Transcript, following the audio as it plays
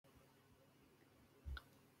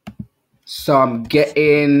So I'm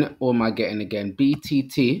getting, or am I getting again?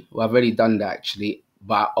 BTT. Well, I've already done that actually,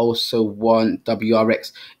 but I also want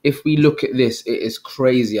WRX. If we look at this, it is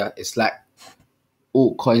crazier. It's like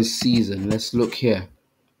altcoin season. Let's look here.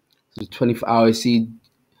 So 24 hours. See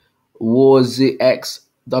WazirX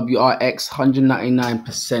WRX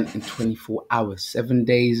 199% in 24 hours. 7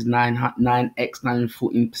 days, 9x,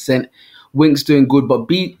 914%. Wink's doing good, but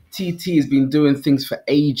BTT has been doing things for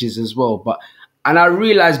ages as well. And I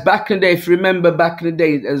realized back in the day, if you remember back in the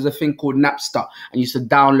day, there's a thing called Napster, and you used to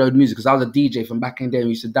download music, because I was a DJ from back in the day, and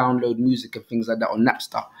we used to download music and things like that on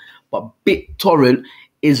Napster. But BitTorrent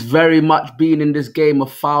is very much been in this game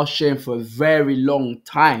of file sharing for a very long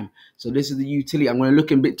time. So this is the utility. I'm going to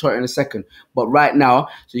look in BitTorrent in a second. But right now,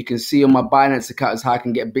 so you can see on my Binance account is how I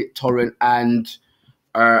can get BitTorrent and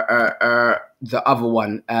the other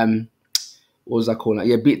one. What was I calling it?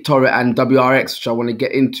 Yeah, BitTorrent and WRX, which I want to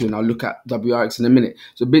get into, and I'll look at WRX in a minute.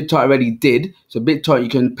 So BitTorrent already did. So BitTorrent you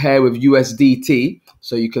can pair with USDT.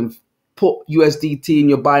 So you can put USDT in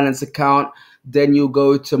your Binance account. Then you'll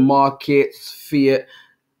go to markets, fiat.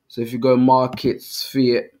 So if you go markets,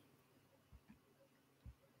 fiat,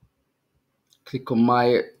 click on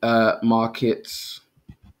my markets,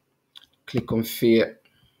 click on fiat,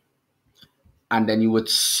 and then you would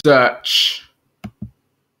search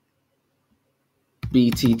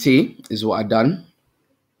BTT is what I done,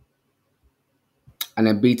 and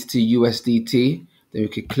then BTT USDT. Then you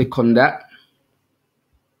can click on that,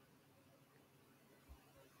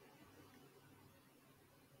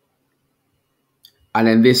 and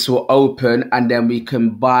then this will open, and then we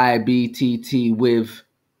can buy BTT with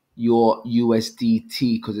your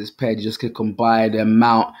USDT because it's paired. You just click on buy the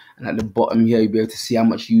amount, and at the bottom here you'll be able to see how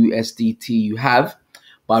much USDT you have.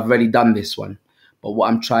 But I've already done this one. But what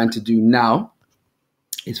I'm trying to do now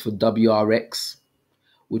is for WRX,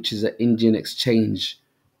 which is an Indian exchange.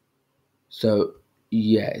 So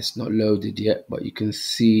yeah, it's not loaded yet, but you can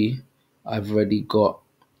see I've already got,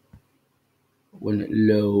 when it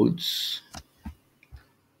loads,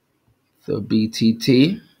 so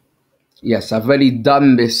BTT. Yes, I've already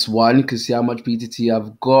done this one. You can see how much BTT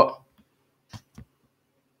I've got.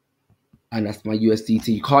 And that's my USDT.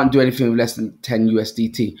 You can't do anything with less than 10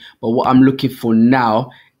 USDT. But what I'm looking for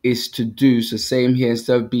now is to do, so same here,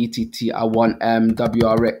 instead of BTT, I want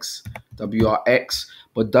WRX. But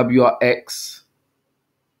WRX,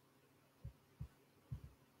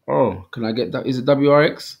 oh, can I get that? Is it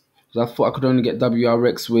WRX? Because I thought I could only get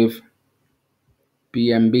WRX with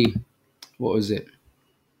BNB. What was it?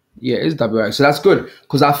 Yeah, it is WRX. So that's good,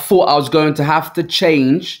 because I thought I was going to have to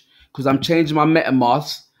change, because I'm changing my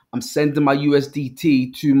Metamask. I'm sending my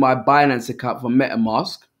USDT to my Binance account from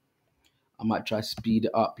Metamask. I might try to speed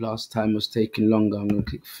it up. Last time it was taking longer. I'm going to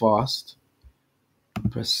click fast.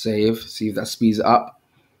 Press save. See if that speeds it up.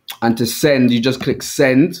 And to send, you just click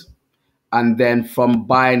send. And then from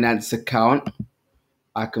Binance account,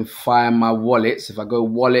 I can find my wallets. If I go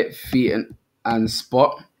wallet, fiat, and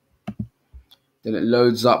spot, then it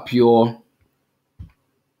loads up your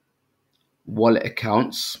wallet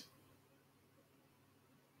accounts.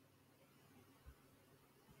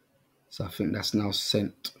 So I think that's now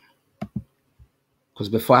sent. Because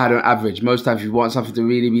before I had an average. Most times if you want something to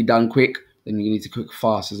really be done quick, then you need to click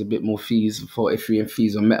fast. There's a bit more fees for Ethereum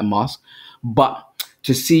fees on Metamask. But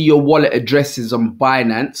to see your wallet addresses on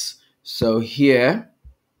Binance, so here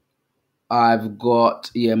I've got,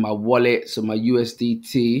 yeah, my wallet. So my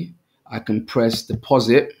USDT, I can press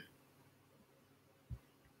deposit.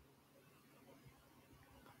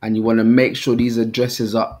 And you want to make sure these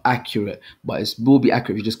addresses are accurate. But it will be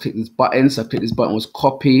accurate if you just click this button. So I click this button, was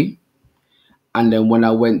copy. And then when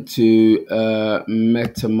I went to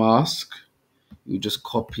Metamask, you just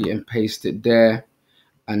copy and paste it there.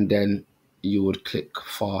 And then you would click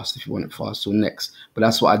fast if you want it fast or next. But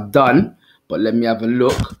that's what I've done. But let me have a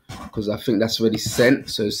look, because I think that's already sent.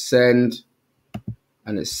 So send,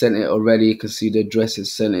 and it's sent it already. You can see the address is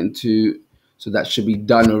sent into. So that should be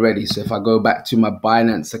done already. So if I go back to my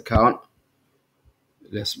Binance account,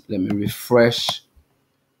 let me refresh,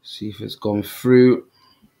 see if it's gone through.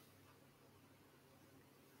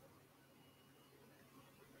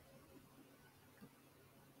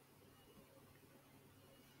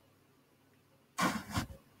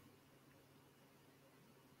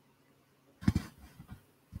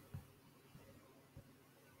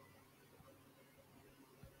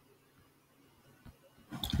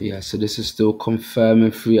 Yeah, so this is still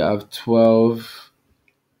confirming 3 out of 12.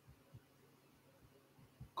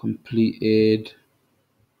 Completed.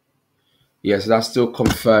 Yeah, so that's still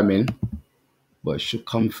confirming, but it should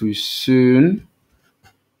come through soon.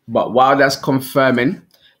 But while that's confirming,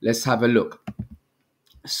 let's have a look.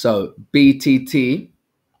 So BTT,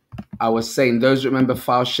 I was saying, those who remember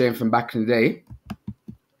file sharing from back in the day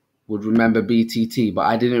would remember BTT, but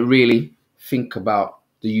I didn't really think about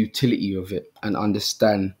the utility of it and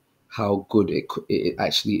understand how good it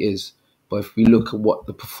actually is. But if we look at what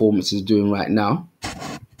the performance is doing right now,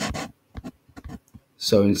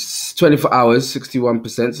 so in 24 hours, 61%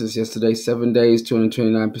 since yesterday, 7 days,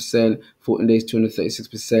 229%, 14 days,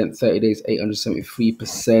 236%, 30 days,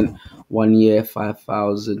 873%, 1 year,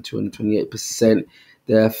 5,228%.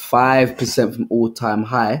 They're 5% from all-time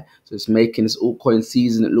high. So it's making this altcoin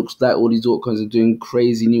season. It looks like all these altcoins are doing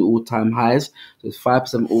crazy new all-time highs. So it's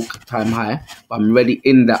 5% all-time high. But I'm already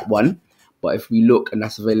in that one. But if we look, and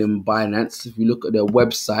that's available on Binance, if we look at their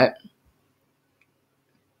website,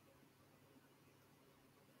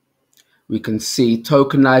 we can see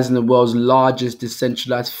tokenizing the world's largest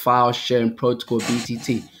decentralized file sharing protocol,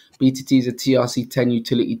 BTT. BTT is a TRC10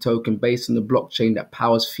 utility token based on the blockchain that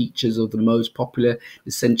powers features of the most popular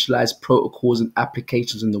decentralized protocols and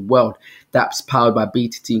applications in the world. Dapps powered by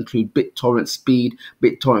BTT include BitTorrent Speed,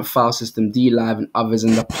 BitTorrent File System, DLive, and others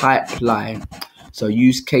in the pipeline. So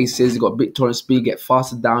use cases, you've got BitTorrent Speed, get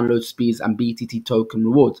faster download speeds and BTT token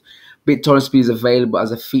rewards. BitTorrent Speed is available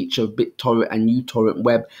as a feature of BitTorrent and uTorrent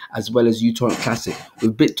Web, as well as uTorrent Classic.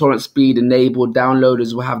 With BitTorrent Speed enabled,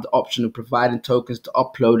 downloaders will have the option of providing tokens to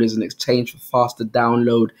uploaders in exchange for faster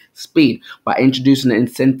download speed. By introducing an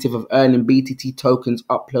incentive of earning BTT tokens,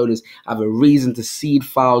 uploaders have a reason to seed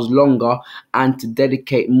files longer and to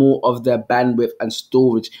dedicate more of their bandwidth and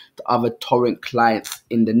storage to other torrent clients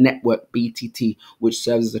in the network. BTT, which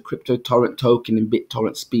serves as a crypto torrent token in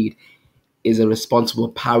BitTorrent Speed, is a responsible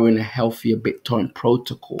powering a healthier BitTorrent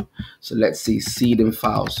protocol. So let's see, seeding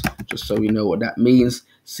files, just so we know what that means.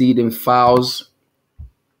 Seeding files.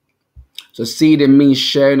 So seeding means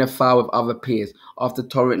sharing a file with other peers. After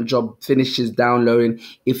torrent job finishes downloading,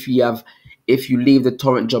 if you leave the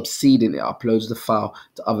torrent job seeding, it uploads the file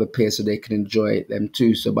to other peers so they can enjoy them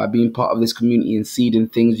too. So by being part of this community and seeding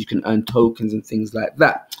things, you can earn tokens and things like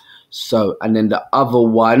that. So, and then the other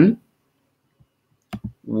one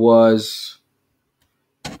was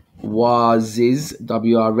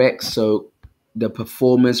WRX. So the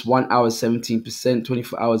performance, 1 hour 17%,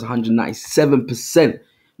 24 hours 197%.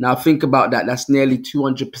 Now think about that. That's nearly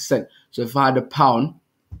 200%. So if I had £1,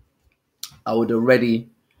 I would already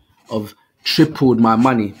have tripled my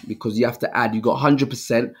money, because you have to add, you got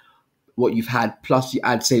 100% what you've had, plus you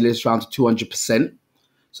add, say, let's round to 200%.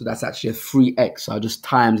 So that's actually a 3x. So I just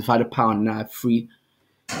times, if I had £1, now I have £3.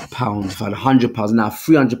 If I had £100, now I have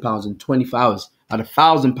 £300 in 24 hours. I had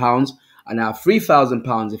 £1,000, and now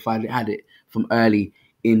 £3,000 if I had it from early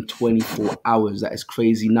in 24 hours. That is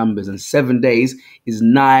crazy numbers. And 7 days is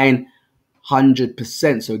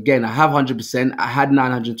 900%. So again, I have 100%. I had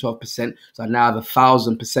 912%. So I now have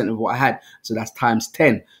 1,000% of what I had. So that's times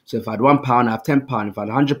 10. So if I had £1, I have £10. If I had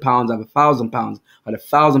 £100, I have £1,000. If I had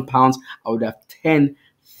 £1,000, I would have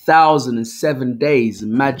 10,000 in 7 days.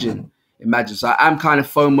 Imagine. So I'm kind of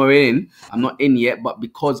FOMO in. I'm not in yet, but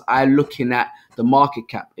because I'm looking at the market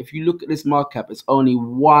cap. If you look at this market cap, it's only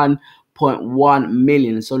 1.1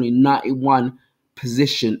 million. It's only 91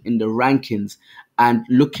 position in the rankings. And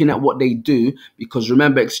looking at what they do, because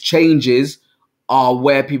remember, exchanges are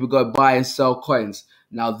where people go buy and sell coins.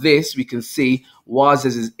 Now this, we can see, WazirX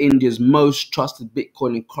is India's most trusted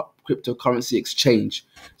Bitcoin and cryptocurrency exchange.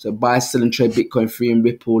 So buy, sell, and trade Bitcoin, Ethereum,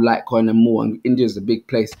 Ripple, Litecoin, and more. And India is a big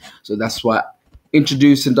place. So that's why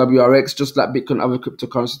introducing WRX, just like Bitcoin and other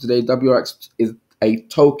cryptocurrencies today, WRX is a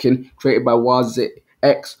token created by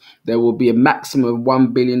WazirX. There will be a maximum of 1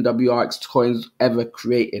 billion WRX coins ever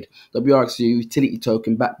created. WRX is a utility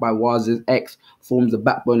token backed by WazirX, forms the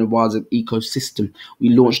backbone of WazirX ecosystem. We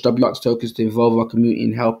launched WRX tokens to involve our community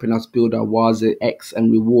in helping us build our WazirX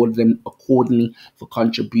and reward them accordingly for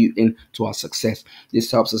contributing to our success. This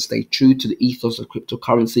helps us stay true to the ethos of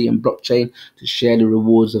cryptocurrency and blockchain to share the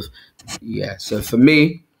rewards of, so for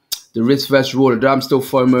me, the risk versus reward, I'm still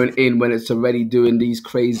FOMOing in when it's already doing these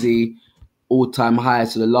crazy all-time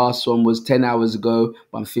highs. So the last one was 10 hours ago,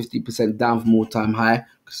 but I'm 50% down from all-time high.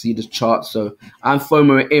 You can see the chart. So I'm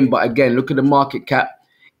FOMOing in, but again, look at the market cap.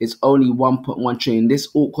 It's only 1.1 trillion.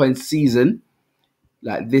 This altcoin season,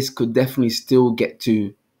 like this could definitely still get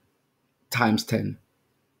to times 10,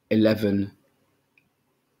 11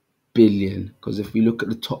 billion. Because if we look at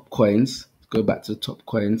the top coins, go back to the top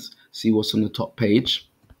coins, see what's on the top page.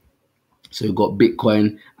 So we've got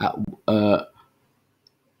Bitcoin at,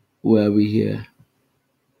 where are we here?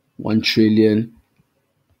 1 trillion.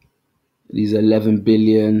 These are 11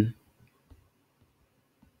 billion.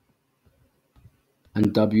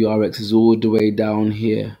 And WRX is all the way down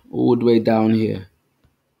here. All the way down here.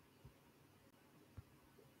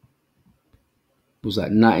 was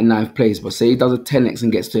at 99th place. But say he does a 10x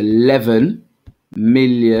and gets to 11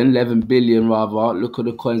 billion rather. Look at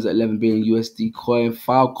the coins at 11 billion USD coin.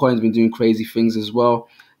 Filecoin's been doing crazy things as well.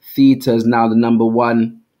 Theta is now the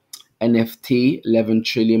 #1 NFT, 11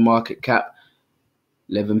 trillion market cap,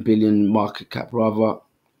 11 billion market cap rather.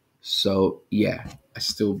 So yeah, I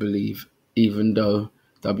still believe, even though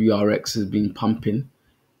WRX has been pumping,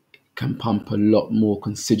 it can pump a lot more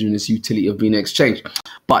considering its utility of being exchanged.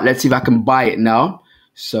 But let's see if I can buy it now.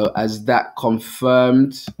 So as that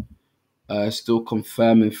confirmed, still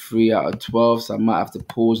confirming 3 out of 12. So I might have to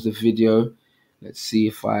pause the video. Let's see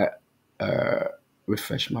if I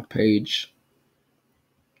refresh my page.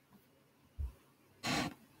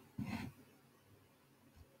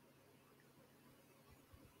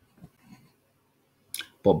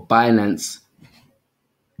 But Binance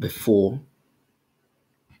before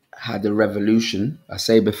had a revolution. I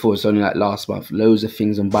say before, it's only like last month. Loads of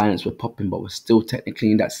things on Binance were popping, but we're still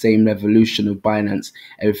technically in that same revolution of Binance,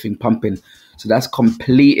 everything pumping. So that's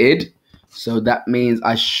completed. So that means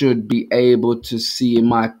I should be able to see in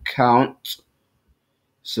my account.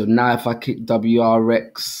 So now if I click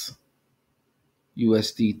WRX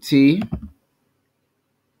USDT,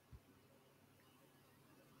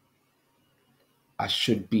 I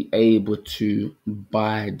should be able to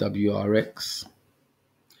buy WRX.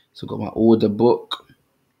 So I've got my order book.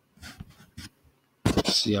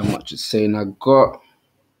 Let's see how much it's saying I got.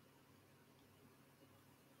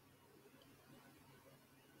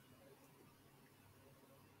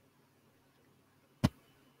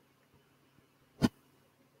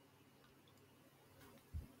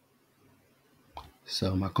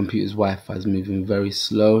 So my computer's Wi-Fi is moving very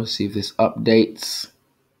slow. See if this updates.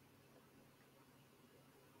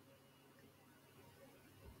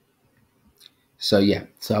 So yeah,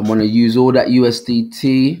 so I want to use all that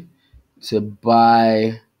USDT to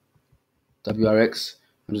buy WRX.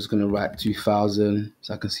 I'm just going to write 2000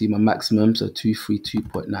 so I can see my maximum. So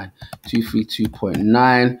 232.9.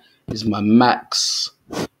 232.9 is my max.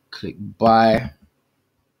 Click buy.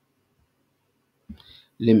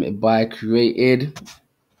 Limit buy created.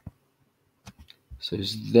 So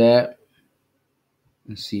it's there.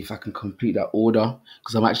 And see if I can complete that order,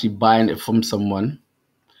 because I'm actually buying it from someone.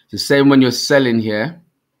 The same when you're selling here,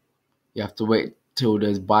 you have to wait till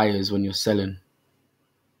there's buyers when you're selling.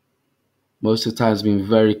 Most of the time it's been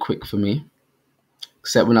very quick for me,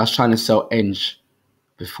 except when I was trying to sell Eng.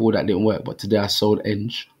 Before that didn't work, but today I sold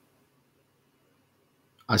Eng.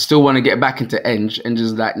 I still want to get back into Eng. Eng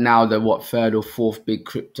is like now the third or fourth big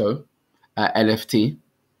crypto LFT.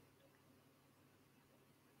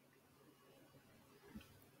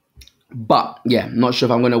 But yeah, not sure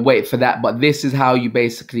if I'm going to wait for that. But this is how you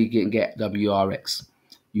basically can get WRX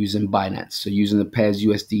using Binance. So using the pairs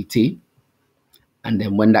USDT. And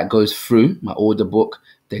then when that goes through my order book,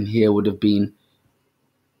 then here would have been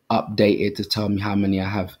updated to tell me how many I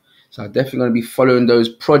have. So I'm definitely going to be following those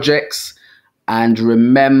projects. And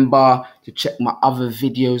remember to check my other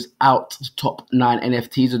videos out, the top 9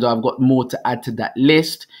 NFTs, although I've got more to add to that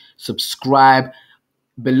list. Subscribe.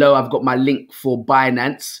 Below, I've got my link for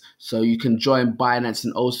Binance, so you can join Binance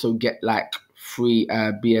and also get like free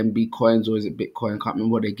BNB coins, or is it Bitcoin? I can't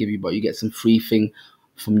remember what they give you, but you get some free thing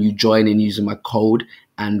from you joining using my code,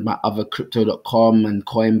 and my other crypto.com and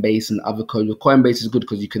Coinbase and other codes. Well, Coinbase is good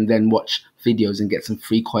because you can then watch videos and get some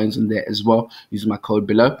free coins on there as well using my code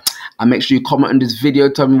below. And make sure you comment on this video,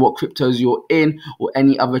 tell me what cryptos you're in or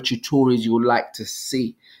any other tutorials you would like to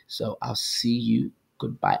see. So I'll see you.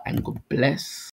 Goodbye and God bless.